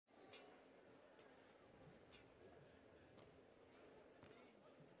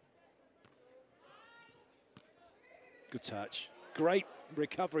Good touch. Great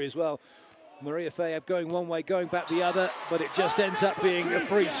recovery as well. Mariafe going one way, going back the other, but it just ends up being a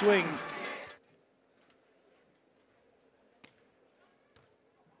free swing.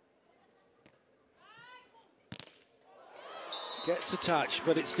 Gets a touch,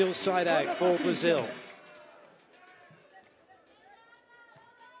 but it's still side out for Brazil.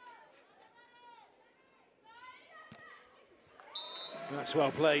 That's well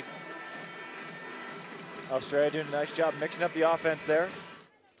played. Australia doing a nice job mixing up the offense there.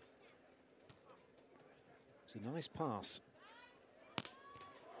 It's a nice pass.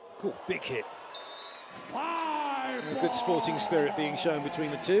 Cool, big hit. A good sporting spirit being shown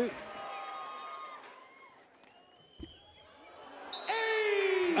between the two.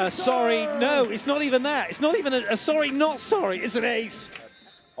 Sorry, no, it's not even that. It's not even a sorry, not sorry. It's an ace.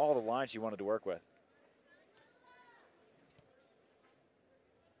 All the lines she wanted to work with.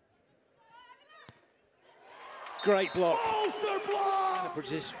 Great block.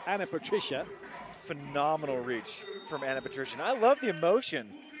 Anna Patrícia. Phenomenal reach from Anna Patrícia. And I love the emotion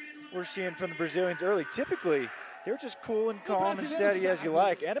we're seeing from the Brazilians early. Typically, they're just cool and calm and steady as you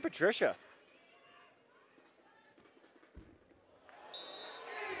like. Anna Patrícia.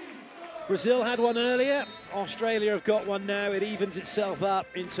 Brazil had one earlier. Australia have got one now. It evens itself up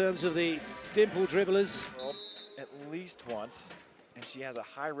in terms of the dimple dribblers. Well, at least once. And she has a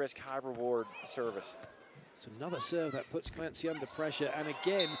high-risk, high-reward service. It's another serve that puts Clancy under pressure. And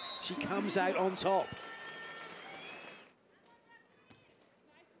again, she comes out on top.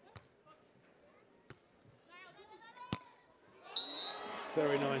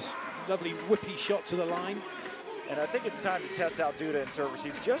 Very nice. Lovely whippy shot to the line. And I think it's time to test out Duda in serve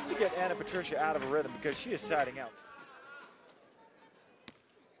receive just to get Anna Patrícia out of a rhythm because she is siding out.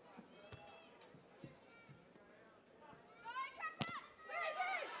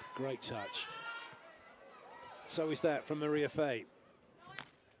 Great touch. So is that from Mariafe.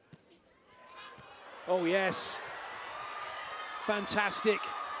 Oh, yes. Fantastic.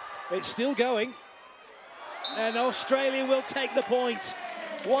 It's still going. And Australia will take the point.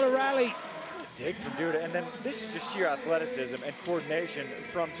 What a rally. Dig from Duda, and then this is just sheer athleticism and coordination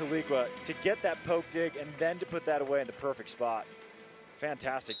from Tlaxcala to get that poke dig and then to put that away in the perfect spot.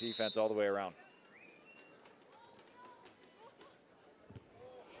 Fantastic defense all the way around.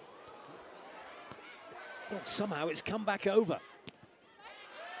 Oh, somehow it's come back over.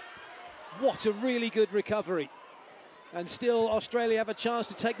 What a really good recovery. And still Australia have a chance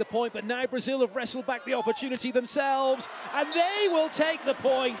to take the point, but now Brazil have wrestled back the opportunity themselves, and they will take the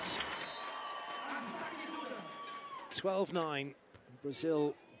point. 12-9,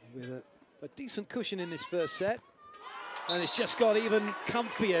 Brazil with a decent cushion in this first set. And it's just got even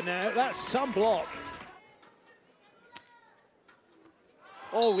comfier now. That's some block.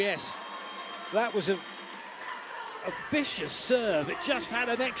 Oh, yes. That was a vicious serve. It just had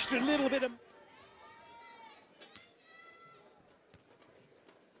an extra little bit of...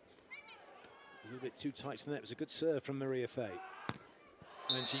 A little bit too tight to the net. It was a good serve from Mariafe.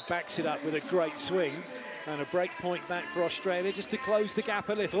 And she backs it up with a great swing. And a break point back for Australia just to close the gap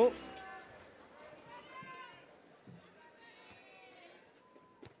a little.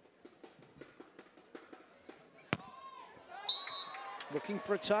 Looking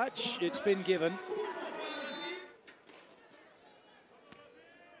for a touch. It's been given.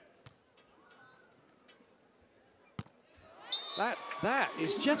 That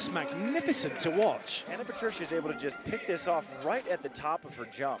is just magnificent to watch. Anna Patrícia is able to just pick this off right at the top of her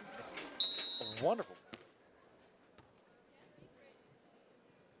jump. It's wonderful.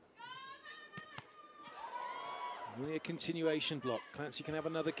 Only a continuation block. Clancy can have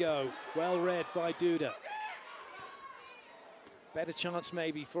another go. Well read by Duda. Better chance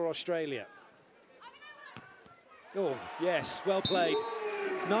maybe for Australia. Oh, yes, well played.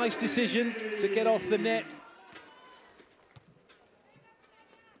 Nice decision to get off the net.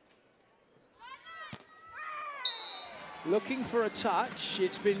 Looking for a touch.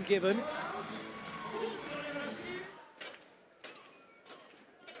 It's been given.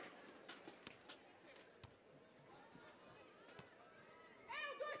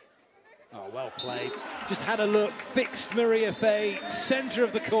 Oh, well played. Just had a look, fixed Mariafe, center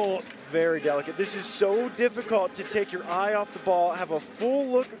of the court. Very delicate. This is so difficult to take your eye off the ball, have a full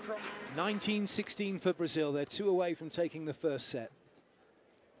look across. 19-16 for Brazil. They're 2 away from taking the first set.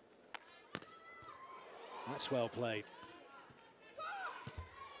 That's well played.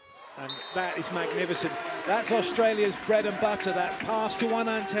 And that is magnificent. That's Australia's bread and butter, that pass to one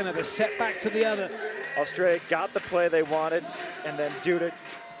antenna, the set back to the other. Australia got the play they wanted, and then Duda.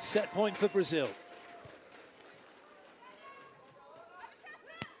 Set point for Brazil.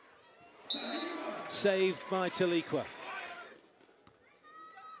 Saved by Tlaxcala.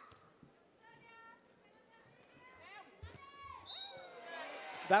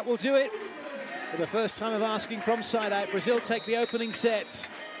 That will do it. For the first time of asking from side out, Brazil take the opening set,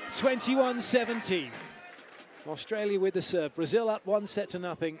 21-17. Australia with the serve. Brazil up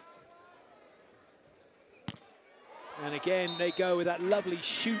 1-0. And again, they go with that lovely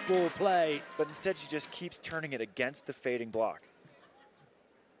shoot ball play. But instead, she just keeps turning it against the fading block.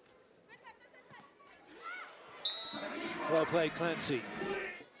 Well played, Clancy.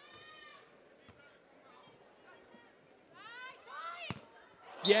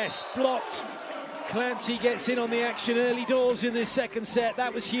 Yes, blocked. Clancy gets in on the action early doors in this second set.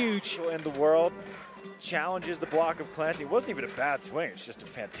 That was huge. In the world, challenges the block of Clancy. It wasn't even a bad swing. It's just a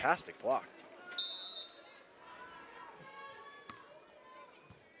fantastic block.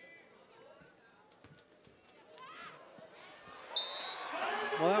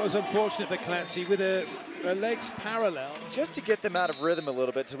 Well, that was unfortunate for Clancy with her legs parallel. Just to get them out of rhythm a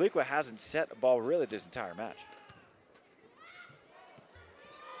little bit, Tlaxcala hasn't set a ball really this entire match.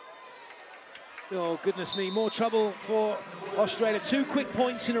 Oh, goodness me, more trouble for Australia. 2 quick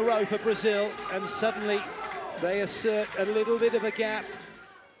points in a row for Brazil, and suddenly they assert a little bit of a gap.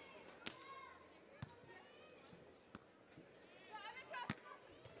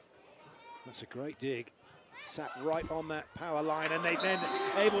 That's a great dig. Sat right on that power line, and they've then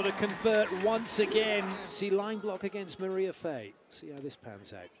able to convert once again. See, line block against Mariafe. See how this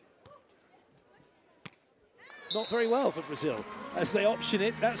pans out. Not very well for Brazil as they option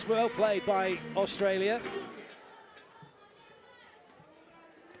it. That's well played by Australia.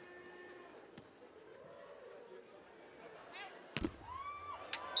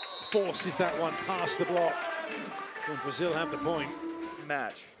 Forces that one past the block. And Brazil have the point.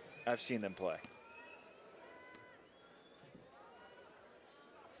 Match. I've seen them play.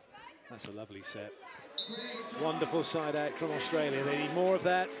 That's a lovely set. Wonderful side out from Australia. They need more of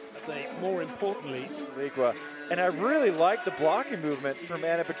that. More importantly, Tlaxcala. And I really like the blocking movement from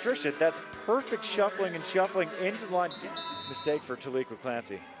Ana Patrícia. That's perfect shuffling and shuffling into the line. Mistake for Tlaxcala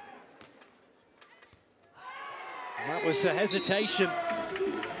Clancy. That was a hesitation.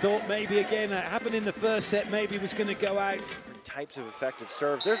 Thought maybe again, it happened in the first set, maybe was going to go out. Different types of effective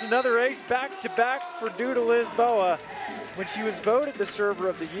serves. There's another ace back-to-back for Duda Lisboa when she was voted the server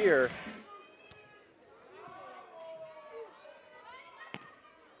of the year.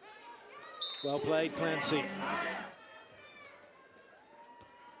 Well played, Clancy.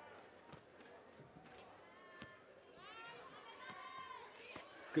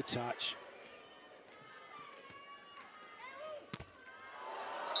 Good touch.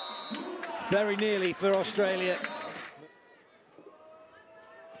 Very nearly for Australia.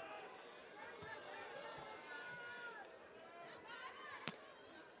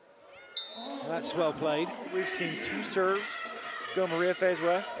 That's well played. We've seen 2 serves go Mariafe's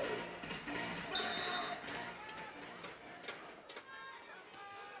way.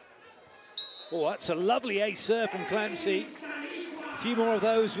 Oh, that's a lovely ace serve from Clancy. A few more of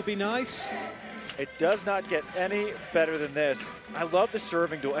those would be nice. It does not get any better than this. I love the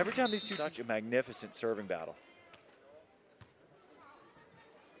serving duel. Every time these two, such a magnificent serving battle.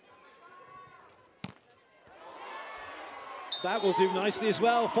 That will do nicely as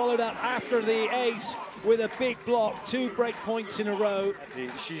well. Followed up after the ace with a big block. 2 break points in a row.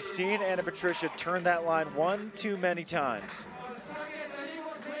 She's seen Ana Patrícia turn that line one too many times.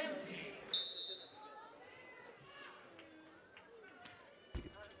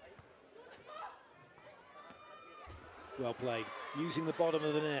 Well played, using the bottom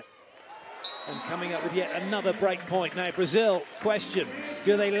of the net and coming up with yet another break point. Now Brazil, question,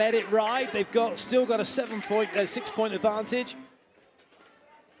 do they let it ride? They've still got a 6-point advantage.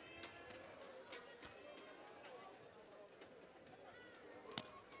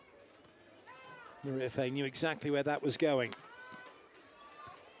 Mariafe knew exactly where that was going.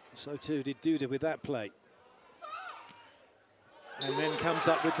 So too did Duda with that play. And then comes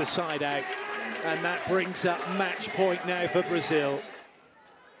up with the side out. And that brings up match point now for Brazil.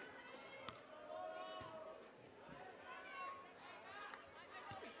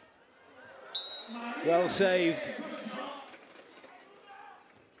 Well saved.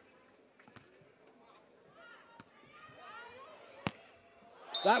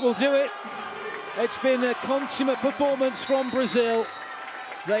 That will do it. It's been a consummate performance from Brazil.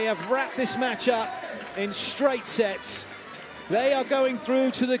 They have wrapped this match up in straight sets. They are going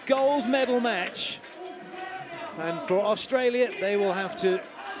through to the gold medal match. And for Australia, they will have to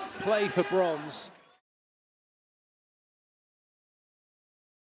play for bronze.